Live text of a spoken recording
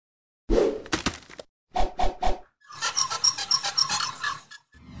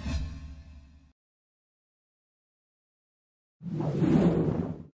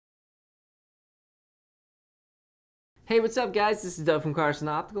Hey, what's up guys? This is Doug from Carson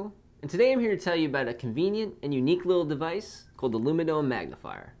Optical, and today I'm here to tell you about a convenient and unique little device called the LumiDome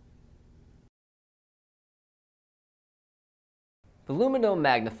Magnifier. The LumiDome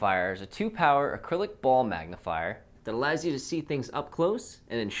Magnifier is a 2-power acrylic ball magnifier that allows you to see things up close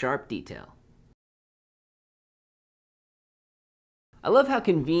and in sharp detail. I love how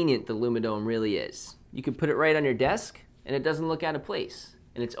convenient the LumiDome really is. You can put it right on your desk and it doesn't look out of place,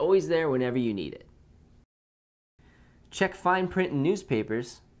 and it's always there whenever you need it. Check fine print in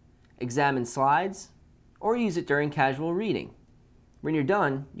newspapers, examine slides, or use it during casual reading. When you're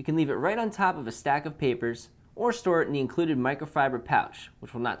done, you can leave it right on top of a stack of papers or store it in the included microfiber pouch,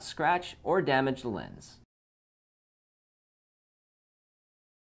 which will not scratch or damage the lens.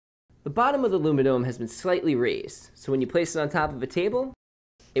 The bottom of the LumiDome has been slightly raised, so when you place it on top of a table,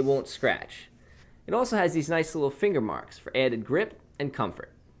 it won't scratch. It also has these nice little finger marks for added grip and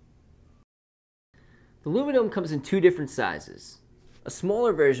comfort. The LumiDome comes in 2 different sizes, a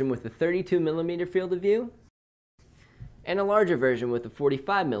smaller version with a 32mm field of view, and a larger version with a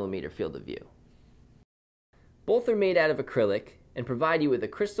 45mm field of view. Both are made out of acrylic and provide you with a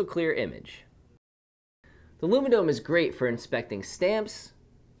crystal clear image. The LumiDome is great for inspecting stamps,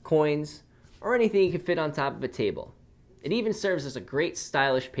 coins, or anything you can fit on top of a table. It even serves as a great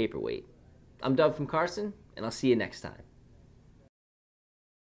stylish paperweight. I'm Doug from Carson, and I'll see you next time.